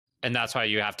And that's why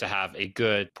you have to have a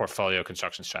good portfolio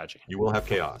construction strategy. You will have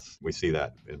chaos. We see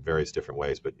that in various different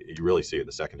ways, but you really see it in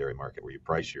the secondary market where you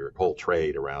price your whole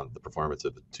trade around the performance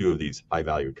of the two of these high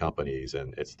valued companies.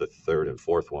 And it's the third and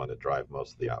fourth one that drive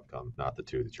most of the outcome, not the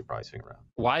two that you're pricing around.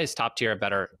 Why is Top Tier a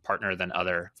better partner than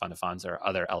other fund of funds or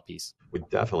other LPs? We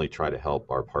definitely try to help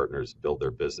our partners build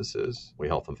their businesses. We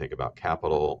help them think about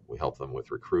capital. We help them with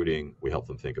recruiting. We help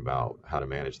them think about how to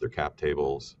manage their cap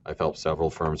tables. I've helped several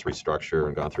firms restructure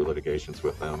and gone through litigations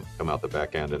with them, come out the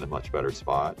back end in a much better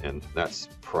spot. And that's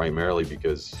primarily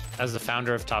because... As the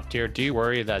founder of Top Tier, do you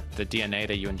worry that the DNA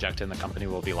that you inject in the company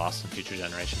will be lost in future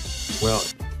generations? Well,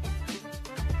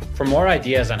 for more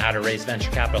ideas on how to raise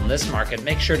venture capital in this market,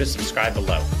 make sure to subscribe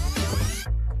below.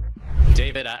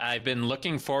 David, I've been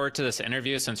looking forward to this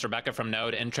interview since Rebecca from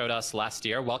Node introed us last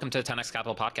year. Welcome to the 10X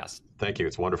Capital Podcast. Thank you.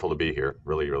 It's wonderful to be here.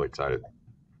 Really, really excited.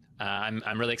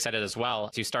 I'm really excited as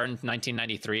well. So you started in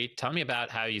 1993. Tell me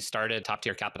about how you started Top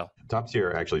Tier Capital. Top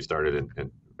Tier actually started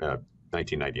in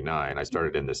 1999. I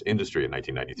started in this industry in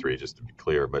 1993, just to be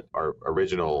clear. But our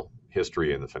original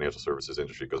history in the financial services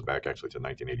industry goes back actually to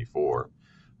 1984.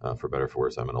 For better or for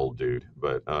worse, I'm an old dude,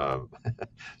 but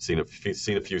seen a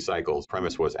few cycles.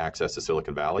 Premise was access to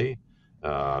Silicon Valley,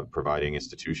 providing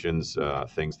institutions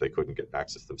things they couldn't get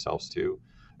access themselves to.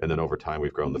 And then over time,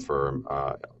 we've grown the firm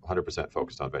 100%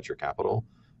 focused on venture capital.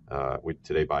 We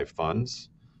today buy funds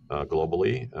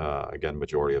globally. Again,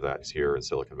 majority of that is here in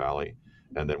Silicon Valley.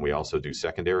 And then we also do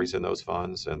secondaries in those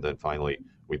funds. And then finally,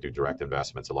 we do direct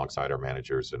investments alongside our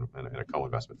managers in a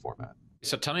co-investment format.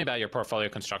 So tell me about your portfolio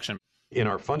construction. In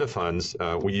our fund of funds,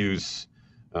 we use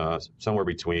somewhere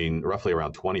between roughly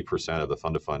around 20% of the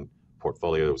fund of fund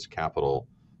portfolio's capital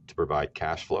to provide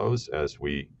cash flows as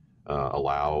we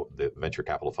allow the venture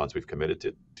capital funds we've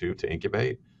committed to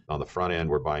incubate. On the front end,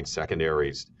 we're buying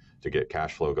secondaries to get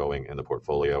cash flow going in the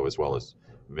portfolio as well as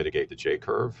mitigate the J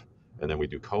curve. And then we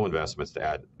do co-investments to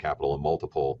add capital in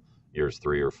multiple years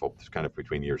 3 or 4, kind of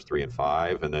between years 3 and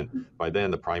 5. And then by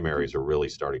then, the primaries are really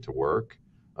starting to work.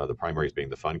 The primaries being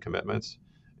the fund commitments.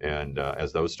 And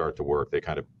as those start to work, they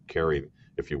kind of carry,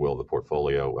 if you will, the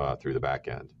portfolio through the back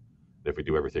end. If we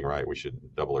do everything right, we should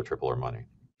double or triple our money.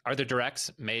 Are the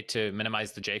directs made to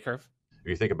minimize the J curve? If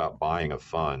you think about buying a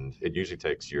fund, it usually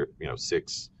takes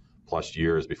 6+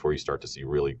 years before you start to see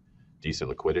really decent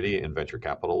liquidity in venture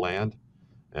capital land.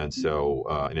 And so,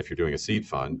 and if you're doing a seed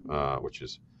fund, which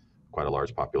is quite a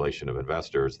large population of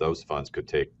investors, those funds could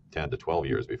take 10 to 12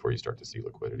 years before you start to see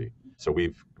liquidity. So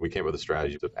we came up with a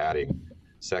strategy of adding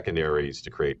secondaries to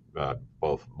create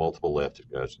both multiple lift,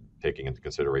 taking into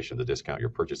consideration the discount you're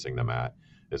purchasing them at,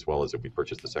 as well as if we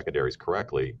purchase the secondaries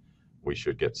correctly, we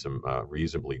should get some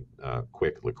reasonably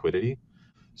quick liquidity.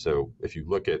 So if you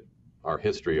look at our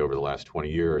history over the last 20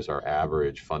 years, our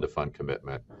average fund-to-fund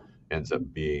commitment ends up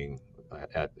being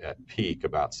at peak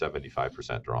about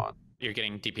 75% drawn. You're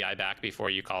getting DPI back before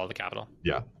you call the capital?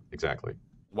 Yeah, exactly.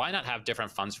 Why not have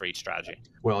different funds for each strategy?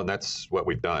 Well, and that's what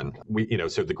we've done.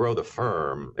 So to grow the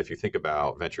firm, if you think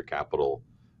about venture capital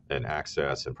and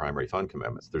access and primary fund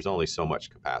commitments, there's only so much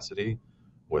capacity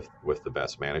with the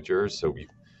best managers. So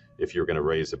if you're going to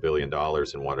raise $1 billion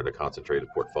and wanted a concentrated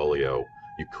portfolio,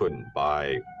 you couldn't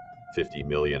buy 50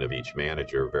 million of each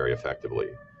manager very effectively.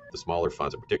 The smaller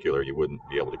funds in particular, you wouldn't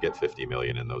be able to get 50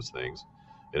 million in those things.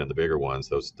 And in the bigger ones,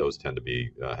 those tend to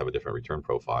be have a different return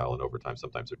profile, and over time,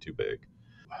 sometimes they're too big.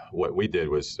 What we did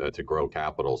was to grow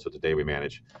capital. So today we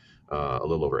manage a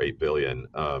little over 8 billion.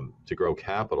 To grow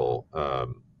capital,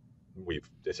 we've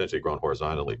essentially grown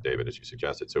horizontally, David, as you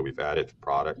suggested. So we've added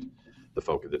product, the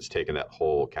focus that's taken that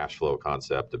whole cash flow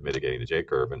concept of mitigating the J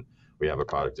curve, and we have a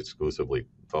product exclusively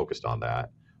focused on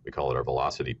that. We call it our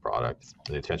velocity product.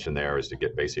 And the intention there is to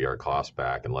get basically our cost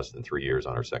back in less than 3 years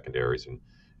on our secondaries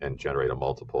and generate a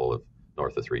multiple of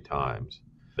north of 3 times.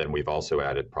 Then we've also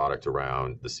added product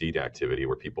around the seed activity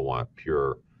where people want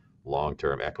pure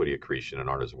long-term equity accretion and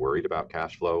aren't as worried about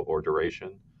cash flow or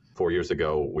duration. 4 years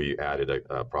ago, we added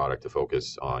a product to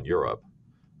focus on Europe,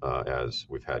 as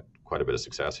we've had quite a bit of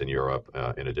success in Europe.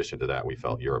 In addition to that, we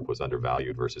felt Europe was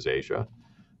undervalued versus Asia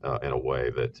in a way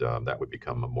that would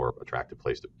become a more attractive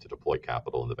place to deploy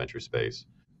capital in the venture space.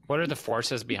 What are the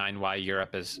forces behind why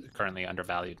Europe is currently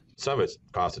undervalued? Some of it's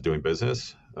cost of doing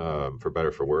business. For better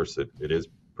or for worse, it is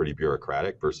pretty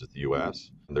bureaucratic versus the U.S.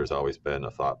 And there's always been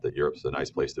a thought that Europe's a nice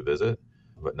place to visit,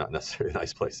 but not necessarily a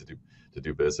nice place to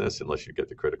do business unless you get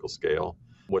the critical scale.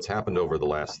 What's happened over the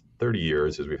last 30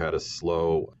 years is we've had a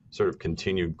slow, sort of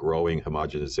continued growing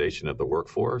homogenization of the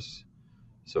workforce.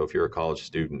 So if you're a college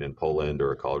student in Poland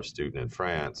or a college student in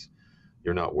France,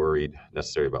 you're not worried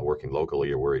necessarily about working locally.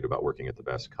 You're worried about working at the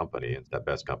best company, and that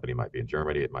best company might be in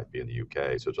Germany, it might be in the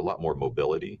UK. So there's a lot more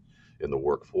mobility in the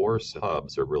workforce.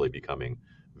 Hubs are really becoming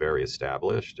very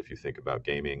established. If you think about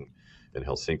gaming in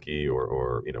Helsinki,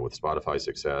 or with Spotify's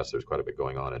success, there's quite a bit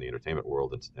going on in the entertainment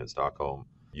world in Stockholm.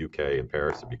 UK and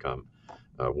Paris have become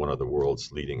one of the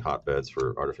world's leading hotbeds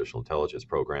for artificial intelligence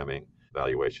programming.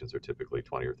 Valuations are typically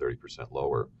 20 or 30%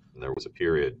 lower. And there was a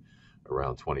period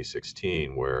around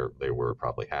 2016 where they were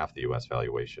probably half the US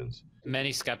valuations.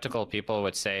 Many skeptical people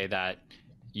would say that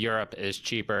Europe is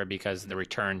cheaper because the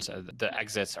returns, the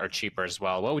exits are cheaper as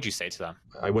well. What would you say to them?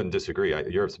 I wouldn't disagree.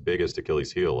 Europe's biggest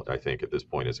Achilles heel, I think, at this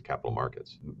point is the capital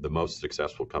markets. The most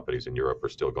successful companies in Europe are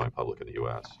still going public in the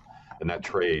US. And that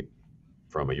trade,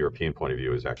 from a European point of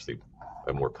view, is actually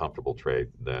a more comfortable trade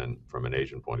than from an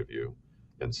Asian point of view.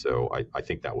 And so I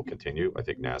think that will continue. I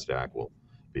think NASDAQ will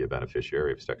be a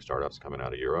beneficiary of tech startups coming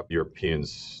out of Europe.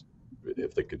 Europeans,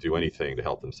 if they could do anything to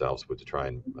help themselves, would to try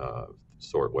and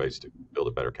sort ways to build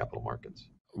a better capital markets.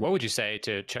 What would you say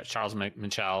to Charles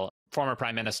Michel, former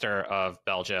Prime Minister of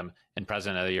Belgium and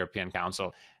President of the European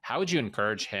Council? How would you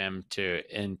encourage him to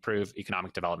improve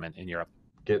economic development in Europe?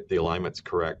 Get the alignments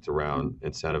correct around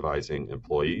incentivizing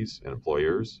employees and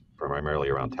employers, primarily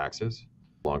around taxes,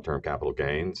 long-term capital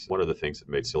gains. One of the things that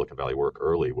made Silicon Valley work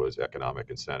early was economic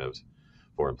incentives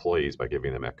for employees by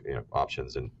giving them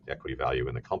options and equity value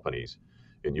in the companies.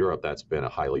 In Europe, that's been a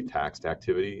highly taxed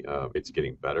activity. It's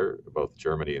getting better. Both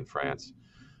Germany and France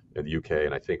and the UK,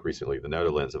 and I think recently the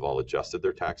Netherlands, have all adjusted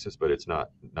their taxes, but it's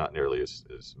not nearly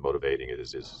as motivating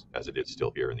as it is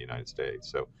still here in the United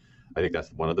States. So I think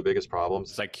that's one of the biggest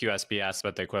problems. It's like QSBS,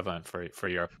 but the equivalent for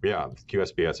Europe. Yeah,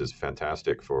 QSBS is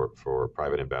fantastic for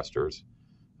private investors,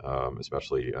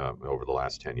 especially over the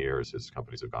last 10 years as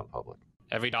companies have gone public.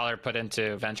 Every dollar put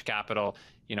into venture capital,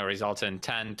 results in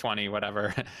 10, 20,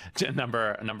 whatever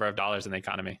number of dollars in the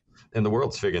economy. And the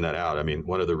world's figuring that out. I mean,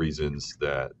 one of the reasons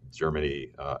that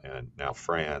Germany and now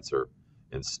France are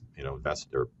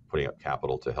putting up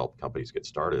capital to help companies get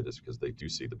started is because they do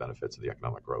see the benefits of the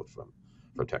economic growth from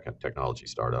technology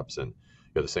startups. And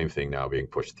the same thing now being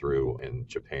pushed through in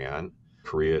Japan.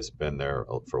 Korea's been there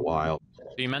for a while.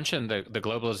 You mentioned the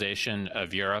globalization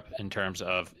of Europe in terms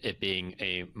of it being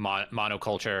a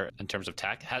monoculture in terms of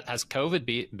tech. Has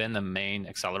COVID been the main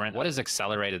accelerant? What has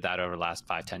accelerated that over the last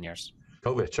 5-10 years?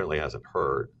 COVID certainly hasn't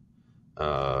hurt.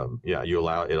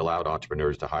 It allowed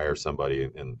entrepreneurs to hire somebody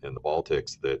in the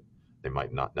Baltics that they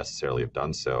might not necessarily have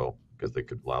done so because they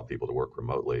could allow people to work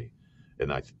remotely.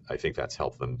 And I think that's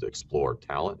helped them to explore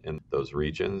talent in those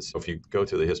regions. If you go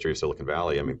to the history of Silicon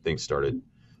Valley, I mean, things started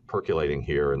percolating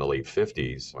here in the late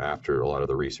 50s after a lot of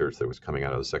the research that was coming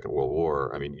out of the Second World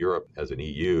War. I mean, Europe as an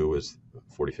EU is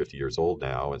 40, 50 years old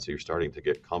now, and so you're starting to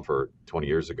get comfort. 20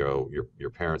 years ago, your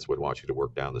parents would want you to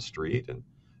work down the street, and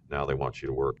now they want you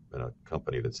to work in a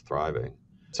company that's thriving.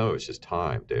 Some of it's just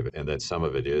time, David, and then some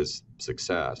of it is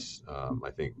success. I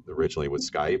think originally with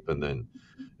Skype, and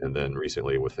then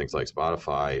recently with things like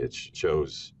Spotify, it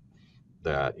shows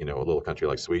that a little country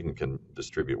like Sweden can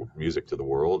distribute music to the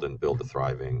world and build a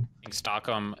thriving.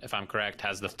 Stockholm, if I'm correct,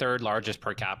 has the third largest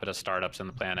per capita startups on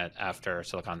the planet after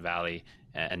Silicon Valley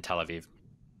and Tel Aviv.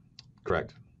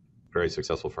 Correct. Very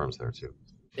successful firms there too.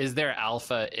 Is there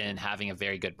alpha in having a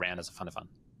very good brand as a fund of fund,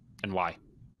 and why?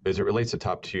 As it relates to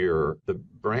top tier, the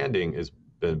branding has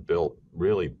been built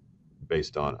really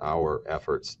based on our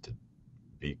efforts to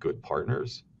be good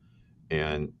partners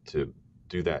and to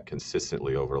do that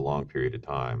consistently over a long period of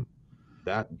time.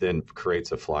 That then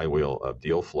creates a flywheel of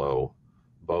deal flow,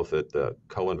 both at the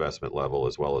co-investment level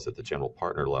as well as at the general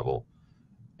partner level.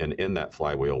 And in that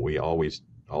flywheel, we always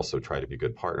also try to be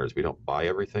good partners. We don't buy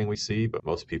everything we see, but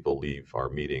most people leave our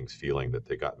meetings feeling that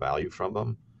they got value from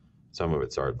them. Some of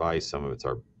it's our advice, some of it's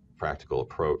our practical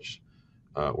approach.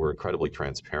 We're incredibly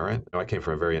transparent. I came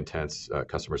from a very intense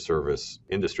customer service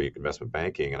industry, investment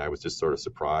banking, and I was just sort of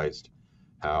surprised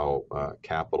how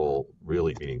capital,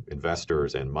 really meaning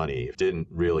investors and money, didn't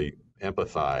really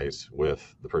empathize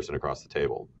with the person across the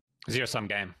table. Zero-sum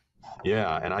game.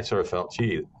 Yeah, and I sort of felt,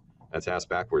 gee, that's ass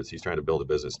backwards. He's trying to build a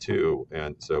business too,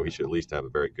 and so he should at least have a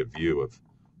very good view of,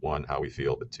 one, how we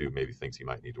feel, but two, maybe things he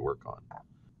might need to work on.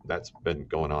 That's been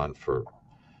going on for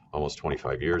almost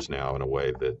 25 years now in a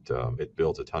way that it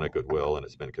builds a ton of goodwill, and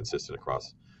it's been consistent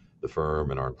across the firm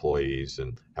and our employees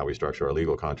and how we structure our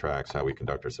legal contracts, how we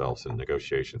conduct ourselves in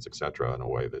negotiations, et cetera, in a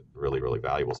way that really, really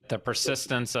valuable. The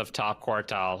persistence of top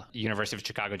quartile. University of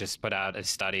Chicago just put out a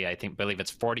study. I believe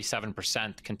it's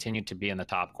 47% continued to be in the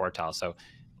top quartile. So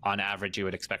on average, you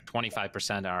would expect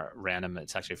 25% are random.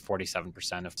 It's actually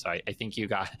 47% of. So I think you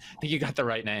got the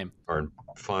right name. Our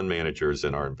fund managers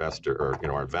and our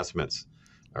our investments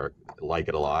like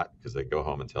it a lot because they go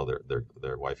home and tell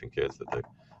their wife and kids that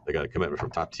they got a commitment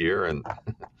from top tier, and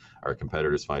our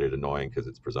competitors find it annoying because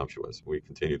it's presumptuous. We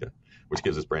continue to, which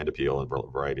gives us brand appeal in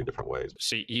a variety of different ways.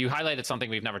 So you highlighted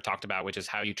something we've never talked about, which is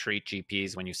how you treat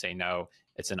GPs when you say no.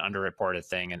 It's an underreported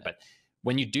thing, but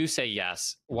when you do say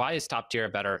yes, why is top tier a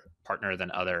better partner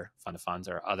than other fund of funds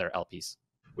or other LPs?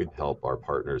 We help our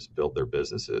partners build their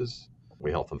businesses. We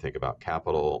help them think about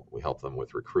capital. We help them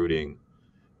with recruiting.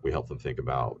 We help them think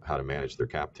about how to manage their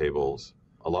cap tables.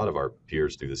 A lot of our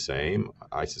peers do the same.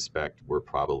 I suspect we're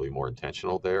probably more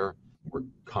intentional there. We're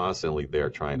constantly there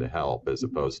trying to help as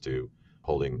opposed to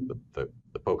holding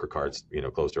the poker cards,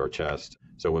 close to our chest.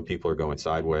 So when people are going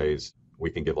sideways, we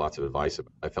can give lots of advice.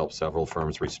 I've helped several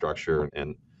firms restructure,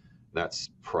 and that's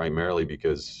primarily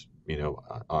because,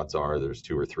 odds are there's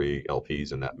 2 or 3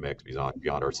 LPs in that mix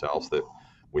beyond ourselves that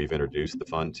we've introduced the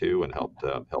fund to and help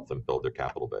them build their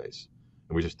capital base.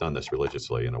 And we've just done this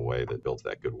religiously in a way that builds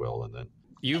that goodwill. And then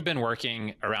you've been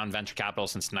working around venture capital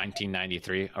since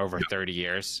 1993, over 30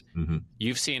 years. Mm-hmm.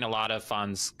 You've seen a lot of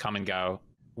funds come and go.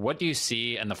 What do you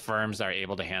see in the firms that are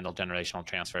able to handle generational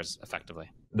transfers effectively?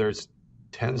 There's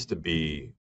tends to be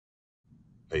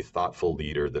a thoughtful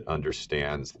leader that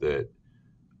understands that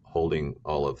holding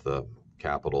all of the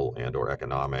capital and or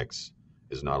economics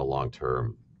is not a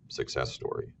long-term success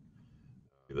story.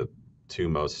 The 2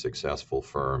 most successful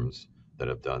firms that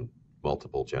have done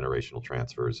multiple generational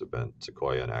transfers have been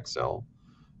Sequoia and Accel,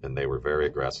 and they were very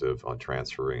aggressive on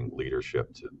transferring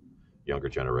leadership to younger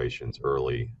generations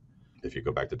early. If you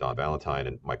go back to Don Valentine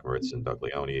and Mike Moritz and Doug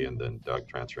Leone, and then Doug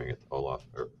transferring it to Olaf,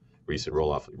 or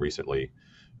Roloff recently.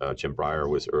 Jim Breyer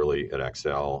was early at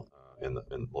Accel in the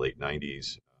late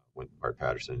 90s when Art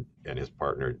Patterson and his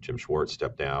partner Jim Schwartz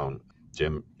stepped down.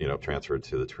 Jim, transferred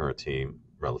to the current team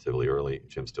relatively early.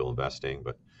 Jim's still investing,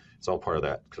 but it's all part of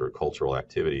that sort of cultural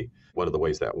activity. One of the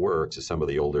ways that works is some of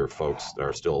the older folks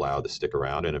are still allowed to stick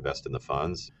around and invest in the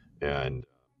funds. And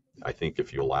I think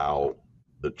if you allow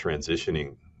the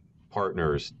transitioning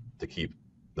partners to keep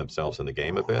themselves in the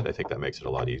game a bit, I think that makes it a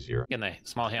lot easier. In the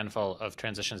small handful of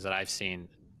transitions that I've seen,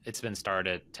 it's been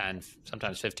started 10,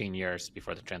 sometimes 15 years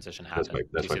before the transition happened.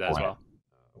 That's Do you see that as well?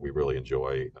 We really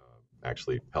enjoy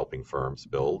actually helping firms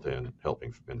build and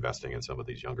helping investing in some of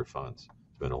these younger funds.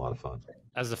 It's been a lot of fun.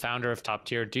 As the founder of Top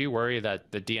Tier, do you worry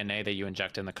that the DNA that you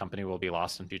inject in the company will be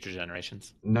lost in future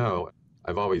generations? No,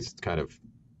 I've always kind of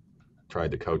tried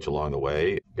to coach along the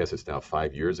way. I guess it's now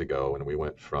 5 years ago when we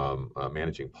went from a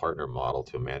managing partner model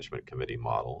to a management committee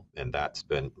model. And that's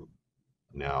been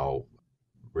now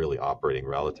really operating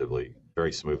relatively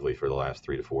very smoothly for the last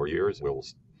 3 to 4 years. We'll,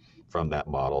 from that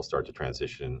model, start to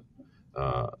transition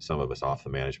some of us off the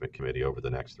management committee over the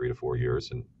next 3 to 4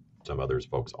 years and some others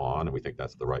folks on. And we think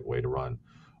that's the right way to run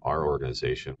our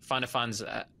organization. Fund of funds,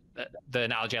 the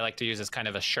analogy I like to use is kind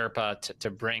of a Sherpa to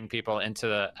bring people into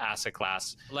the asset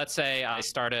class. Let's say I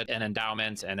started an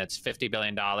endowment and it's $50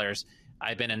 billion.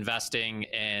 I've been investing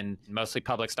in mostly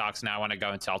public stocks. Now I want to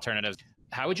go into alternatives.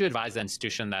 How would you advise the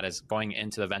institution that is going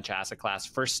into the venture asset class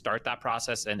first start that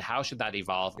process, and how should that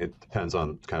evolve? It depends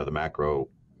on kind of the macro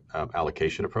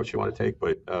allocation approach you want to take.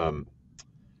 But,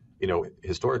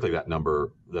 historically that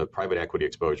number, the private equity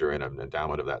exposure in an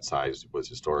endowment of that size was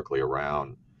historically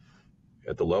around,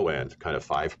 at the low end, kind of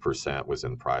 5% was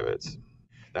in privates.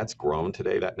 That's grown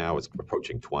today. That now is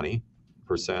approaching 20%.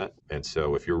 And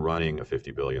so if you're running a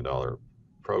 $50 billion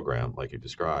program, like you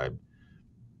described,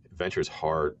 venture is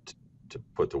hard to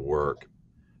put to work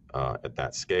at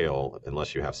that scale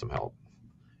unless you have some help.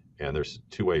 And there's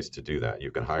 2 ways to do that.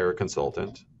 You can hire a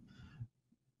consultant.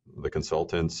 The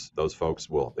consultants, those folks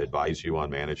will advise you on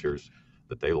managers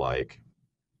that they like.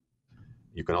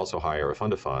 You can also hire a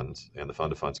fund of funds, and the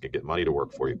fund of funds can get money to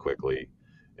work for you quickly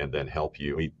and then help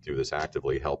you. We do this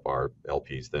actively, help our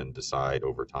LPs then decide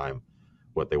over time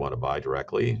what they want to buy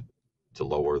directly to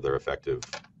lower their effective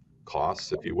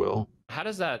costs, if you will. How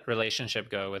does that relationship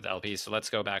go with LPs? So let's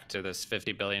go back to this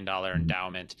 $50 billion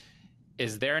endowment.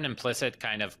 Is there an implicit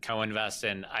kind of co-invest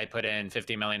in, I put in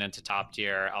 50 million into Top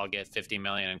Tier, I'll get 50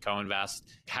 million in co-invest?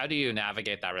 How do you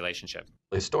navigate that relationship?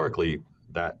 Historically,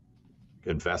 that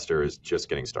investor is just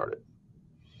getting started.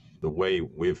 The way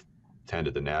we've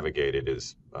tended to navigate it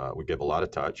is we give a lot of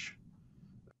touch.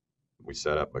 We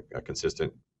set up a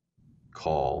consistent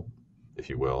call, if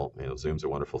you will. Zoom's a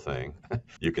wonderful thing.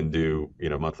 You can do,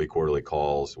 monthly, quarterly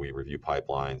calls. We review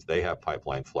pipelines. They have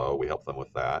pipeline flow. We help them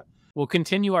with that. We'll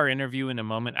continue our interview in a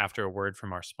moment after a word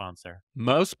from our sponsor.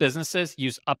 Most businesses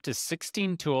use up to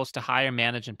 16 tools to hire,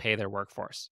 manage, and pay their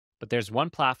workforce. But there's one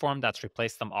platform that's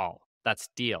replaced them all. That's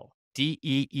Deel.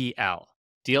 Deel.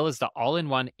 Deel is the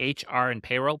all-in-one HR and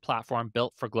payroll platform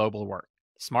built for global work.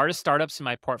 The smartest startups in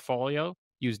my portfolio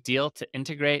use Deel to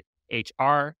integrate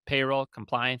HR, payroll,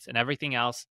 compliance, and everything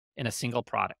else in a single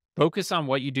product. Focus on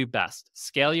what you do best,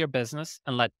 scale your business,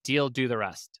 and let Deel do the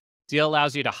rest. Deel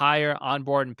allows you to hire,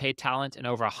 onboard, and pay talent in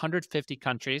over 150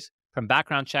 countries, from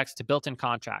background checks to built-in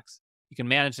contracts. You can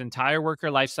manage the entire worker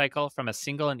lifecycle from a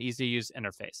single and easy-to-use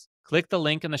interface. Click the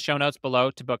link in the show notes below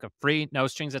to book a free,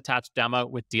 no-strings-attached demo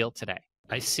with Deel today.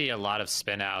 I see a lot of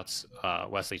spinouts,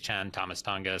 Wesley Chen, Thomas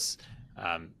Tungus.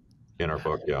 In our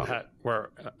book, yeah. We're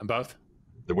both?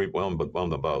 We own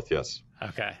them both, yes.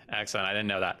 Okay, excellent. I didn't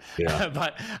know that. Yeah.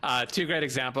 But two great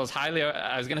examples.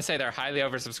 I was going to say they're highly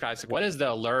oversubscribed. What is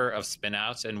the allure of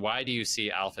spinouts, and why do you see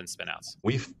alpha in spinouts?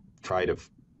 We've tried to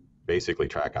basically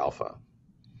track alpha.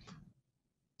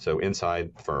 So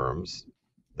inside firms,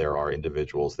 there are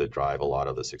individuals that drive a lot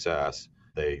of the success.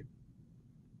 They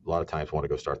a lot of times want to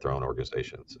go start their own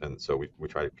organizations, and so we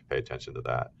try to pay attention to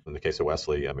that. In the case of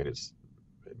Wesley, I mean,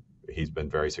 he's been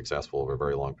very successful over a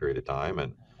very long period of time,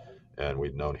 and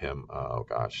we've known him,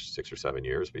 6 or 7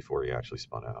 years before he actually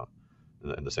spun out.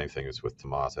 And the same thing is with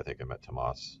Tomas. I think I met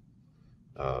Tomas,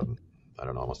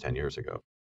 almost 10 years ago.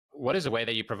 What is the way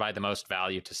that you provide the most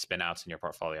value to spinouts in your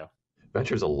portfolio?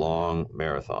 Venture is a long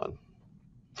marathon,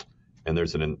 and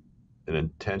there's an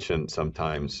intention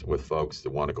sometimes with folks that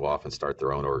want to go off and start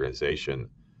their own organization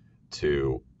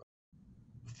to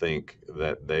think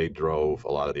that they drove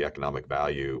a lot of the economic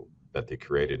value that they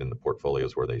created in the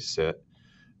portfolios where they sit.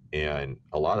 And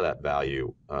a lot of that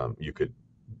value you could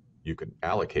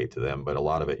allocate to them, but a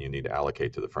lot of it you need to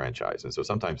allocate to the franchise. And so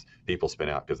sometimes people spin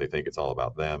out because they think it's all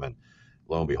about them, and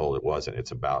lo and behold, it wasn't.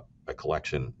 It's about a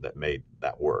collection that made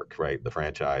that work, right? The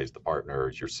franchise, the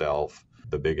partners, yourself.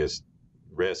 The biggest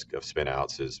risk of spin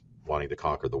outs is wanting to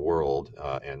conquer the world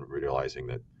and realizing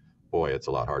that, boy, it's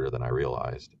a lot harder than I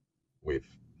realized. We've,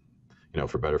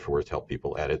 for better or for worse, helped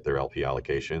people edit their LP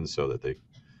allocations so that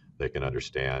they can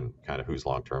understand kind of who's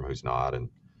long-term, who's not, and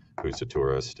who's a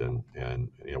tourist, and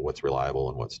what's reliable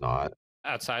and what's not.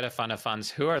 Outside of fund of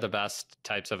funds, who are the best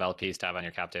types of LPs to have on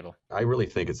your cap table? I really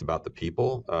think it's about the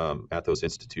people at those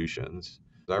institutions.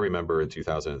 I remember in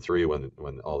 2003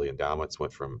 when all the endowments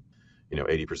went from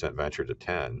 80% venture to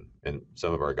 10, and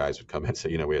some of our guys would come in and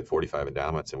say, we had 45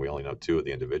 endowments and we only know 2 of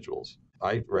the individuals.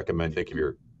 I recommend think of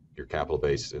your capital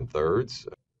base in thirds.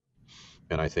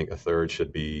 And I think a third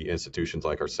should be institutions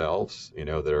like ourselves,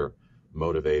 that are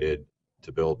motivated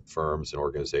to build firms and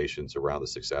organizations around the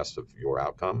success of your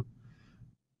outcome.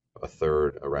 A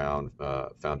third around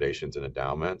foundations and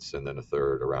endowments, and then a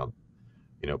third around,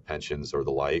 pensions or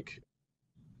the like.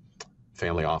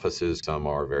 Family offices, some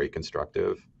are very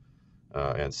constructive,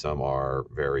 and some are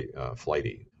very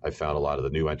flighty. I've found a lot of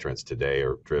the new entrants today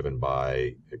are driven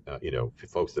by,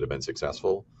 folks that have been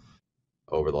successful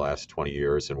over the last 20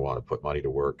 years and want to put money to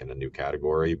work in a new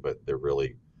category, but they're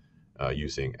really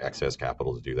using excess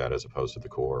capital to do that as opposed to the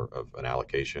core of an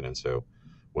allocation. And so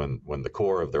when the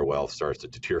core of their wealth starts to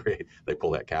deteriorate, they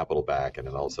pull that capital back, and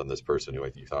then all of a sudden this person who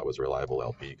you thought was a reliable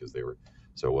LP because they were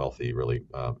so wealthy really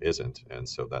isn't. And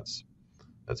so that's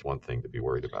one thing to be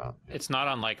worried about. It's not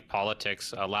unlike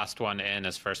politics. Last one in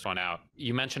is first one out.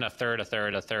 You mentioned a third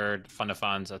fund of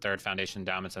funds, a third foundation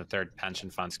endowments, and a third pension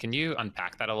funds. Can you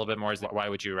unpack that a little bit more? Why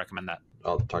would you recommend that?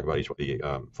 I'll talk about each one.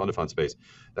 The fund of fund space,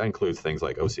 that includes things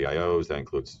like OCIOs, that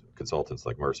includes consultants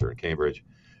like Mercer and Cambridge.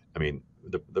 I mean,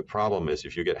 the problem is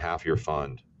if you get half your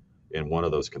fund in one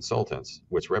of those consultants,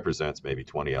 which represents maybe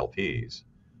 20 LPs,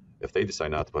 if they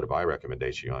decide not to put a buy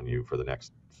recommendation on you for the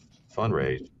next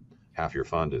fundraise, half your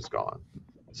fund is gone.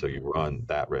 So you run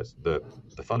that risk. The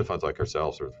fund of funds like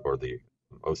ourselves or the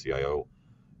OCIO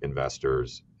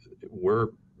investors, we're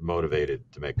motivated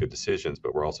to make good decisions,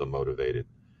 but we're also motivated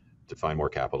to find more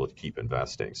capital to keep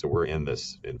investing. So we're in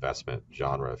this investment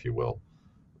genre, if you will,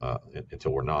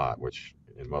 until we're not, which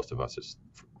in most of us is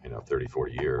 30,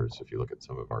 40 years. If you look at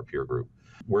some of our peer group,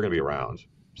 we're going to be around.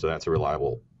 So that's a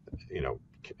reliable,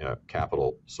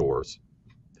 capital source.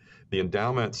 The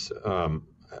endowments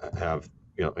have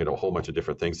a whole bunch of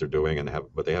different things they're doing,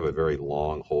 but they have a very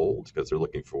long hold because they're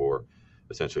looking for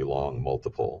essentially long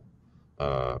multiple.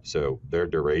 So their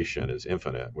duration is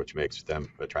infinite, which makes them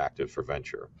attractive for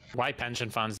venture. Why pension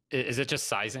funds? Is it just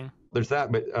sizing? There's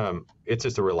that, but it's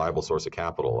just a reliable source of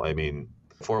capital. I mean,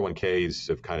 401ks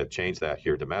have kind of changed that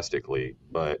here domestically,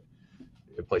 but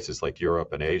in places like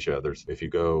Europe and Asia, if you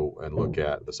go and look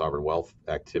at the sovereign wealth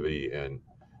activity in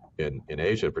In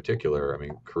Asia in particular, I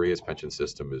mean, Korea's pension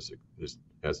system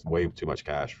has way too much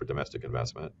cash for domestic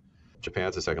investment.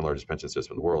 Japan's the second largest pension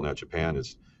system in the world. Now, Japan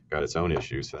has got its own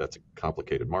issues, so that's a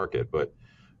complicated market. But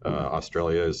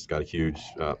Australia has got a huge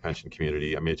pension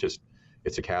community. I mean,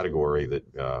 it's a category that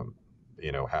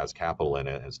has capital in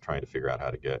it and is trying to figure out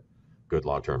how to get good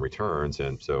long-term returns.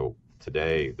 And so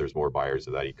today, there's more buyers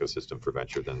of that ecosystem for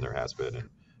venture than there has been in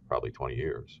probably 20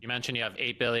 years. You mentioned you have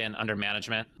 $8 billion under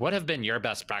management. What have been your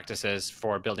best practices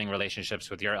for building relationships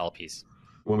with your LPs?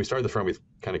 When we started the firm, we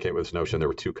kind of came with this notion there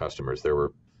were two customers. There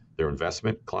were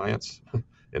investment clients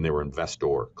and there were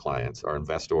investor clients. Our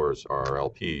investors are our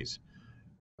LPs.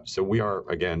 So we are,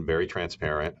 again, very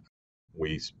transparent.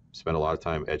 We spend a lot of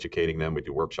time educating them. We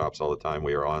do workshops all the time.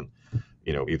 We are on,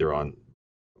 either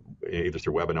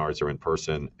through webinars or in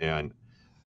person, and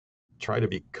try to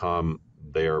become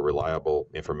their reliable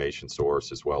information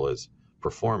source as well as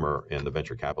performer in the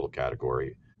venture capital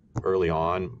category. Early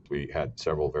on, we had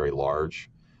several very large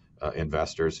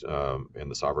investors in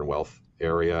the sovereign wealth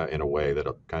area in a way that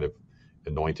kind of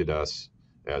anointed us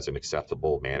as an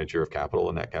acceptable manager of capital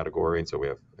in that category. And so we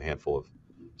have a handful of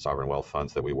sovereign wealth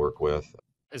funds that we work with.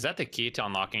 Is that the key to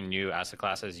unlocking new asset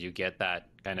classes? You get that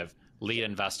kind of lead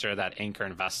investor, that anchor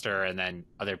investor, and then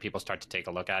other people start to take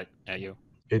a look at you?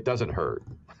 It doesn't hurt.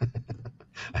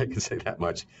 I can say that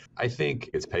much. I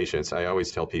think it's patience. I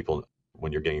always tell people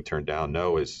when you're getting turned down,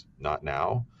 no is not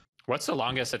now. What's the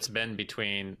longest it's been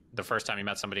between the first time you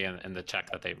met somebody and the check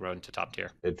that they wrote into top tier?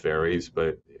 It varies,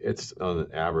 but it's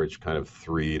on average kind of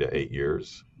 3 to 8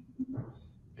 years.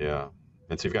 Yeah.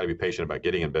 And so you've got to be patient about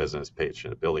getting in business,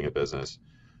 patient at building a business.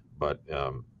 But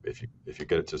if you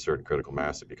get it to a certain critical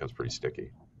mass, it becomes pretty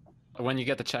sticky. When you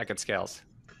get the check, it scales.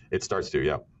 It starts to,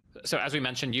 yeah. So as we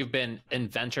mentioned, you've been in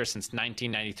venture since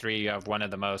 1993. You have one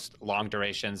of the most long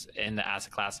durations in the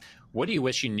asset class. What do you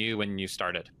wish you knew when you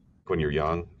started? When you're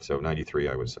young, so 93,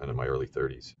 I was in my early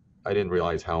 30s. I didn't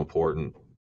realize how important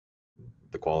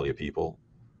the quality of people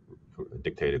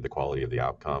dictated the quality of the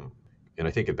outcome. And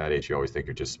I think at that age, you always think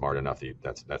you're just smart enough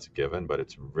that that's a given, but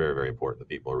it's very, very important.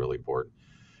 The people are really important.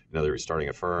 In other words, starting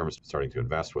a firm, starting to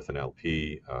invest with an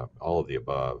LP, all of the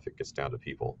above, it gets down to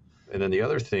people. And then the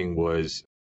other thing was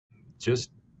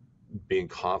just being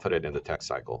confident in the tech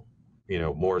cycle.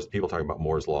 People talking about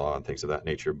Moore's Law and things of that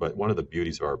nature, but one of the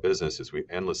beauties of our business is we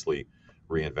endlessly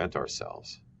reinvent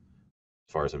ourselves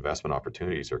as far as investment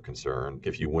opportunities are concerned.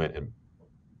 If you went and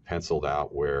penciled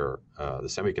out where the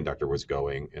semiconductor was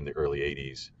going in the early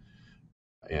 80s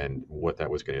and what that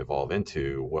was going to evolve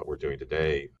into, what we're doing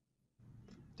today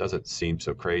doesn't seem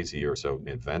so crazy or so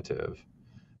inventive.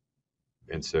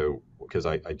 And so, because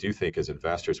I do think as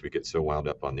investors, we get so wound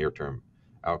up on near-term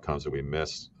outcomes that we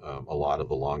miss a lot of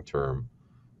the long-term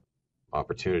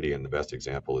opportunity. And the best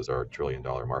example is our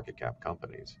trillion-dollar market cap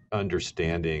companies.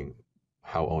 Understanding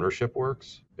how ownership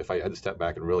works. If I had to step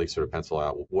back and really sort of pencil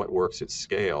out what works at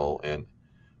scale, and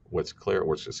what's clear it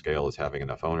works at scale is having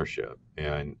enough ownership.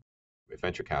 And if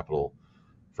venture capital,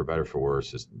 for better or for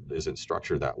worse, isn't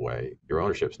structured that way, your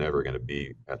ownership's never going to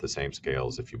be at the same scale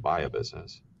as if you buy a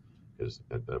business. Because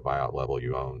at a buyout level,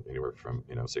 you own anywhere from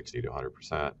 60 to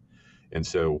 100%. And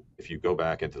so if you go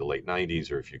back into the late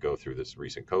 90s, or if you go through this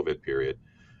recent COVID period,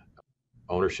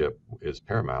 ownership is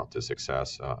paramount to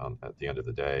success at the end of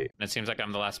the day. And it seems like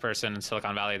I'm the last person in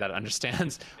Silicon Valley that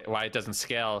understands why it doesn't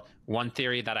scale. One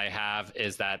theory that I have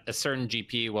is that a certain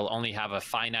GP will only have a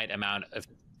finite amount of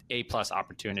A-plus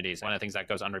opportunities. One of the things that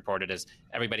goes unreported is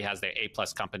everybody has their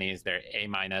A-plus companies, their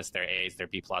A-minus, their A's, their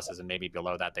B-pluses, and maybe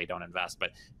below that they don't invest. But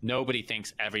nobody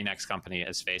thinks every next company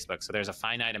is Facebook. So there's a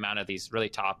finite amount of these really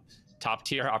top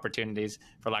tier opportunities,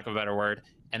 for lack of a better word,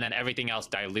 and then everything else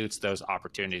dilutes those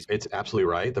opportunities. It's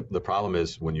absolutely right. The problem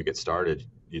is when you get started,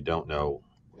 you don't know.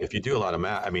 If you do a lot of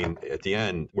math, I mean, at the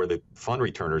end, where the fund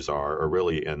returners are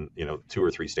really in 2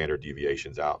 or 3 standard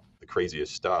deviations out. The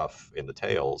craziest stuff in the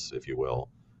tails, if you will,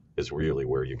 is really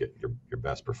where you get your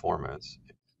best performance.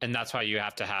 And that's why you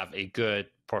have to have a good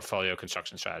portfolio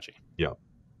construction strategy. Yeah.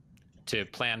 To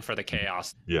plan for the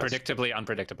chaos, yes. Predictably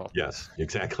unpredictable. Yes,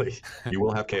 exactly. You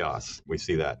will have chaos. We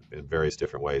see that in various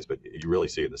different ways, but you really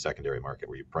see it in the secondary market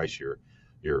where you price your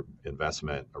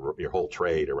investment, your whole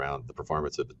trade around the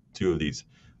performance of 2 of these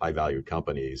high-valued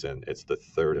companies, and it's the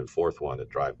 3rd and 4th one that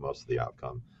drive most of the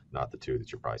outcome, not the 2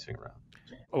 that you're pricing around.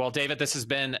 Well, David, this has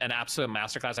been an absolute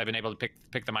masterclass. I've been able to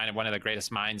pick the mind of one of the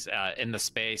greatest minds in the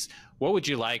space. What would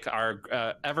you like our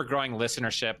ever-growing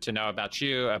listenership to know about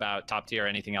you, about Top Tier, or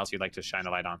anything else you'd like to shine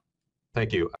a light on?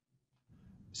 Thank you.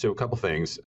 So a couple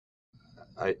things.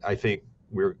 I think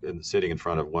we're sitting in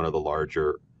front of one of the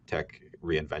larger tech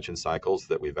reinvention cycles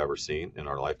that we've ever seen in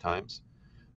our lifetimes.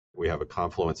 We have a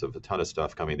confluence of a ton of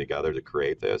stuff coming together to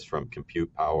create this, from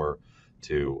compute power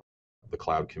to the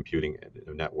cloud computing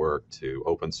network to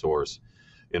open source,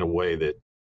 in a way that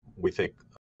we think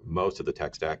most of the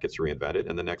tech stack gets reinvented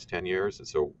in the next 10 years. And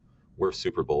so we're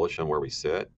super bullish on where we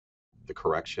sit. The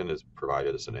correction has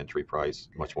provided us an entry price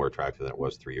much more attractive than it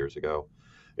was 3 years ago,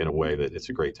 in a way that it's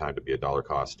a great time to be a dollar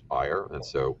cost buyer. And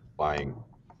so buying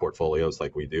portfolios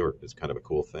like we do is kind of a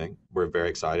cool thing. We're very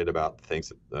excited about the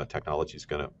things that technology is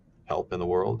going to help in the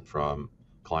world, from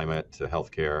climate to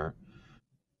healthcare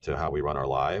to how we run our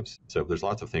lives. So there's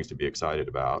lots of things to be excited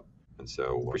about. And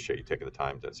so we appreciate you taking the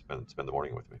time to spend the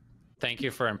morning with me. Thank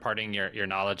you for imparting your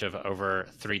knowledge of over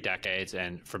 3 decades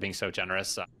and for being so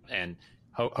generous, and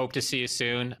hope to see you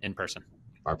soon in person.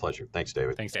 Our pleasure. Thanks,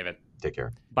 David. Thanks, David. Take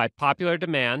care. By popular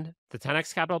demand, the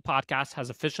 10X Capital podcast has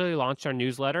officially launched our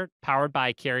newsletter powered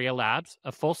by Icaria Labs,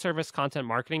 a full-service content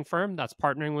marketing firm that's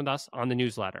partnering with us on the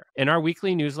newsletter. In our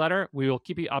weekly newsletter, we will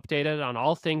keep you updated on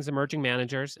all things emerging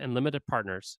managers and limited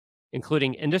partners,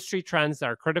 including industry trends that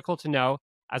are critical to know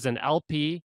as an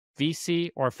LP, VC,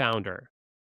 or founder.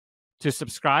 To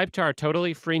subscribe to our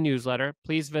totally free newsletter,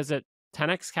 please visit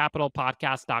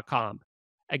 10xcapitalpodcast.com.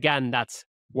 Again, that's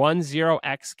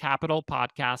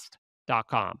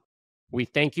 10xcapitalpodcast.com. We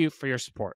thank you for your support.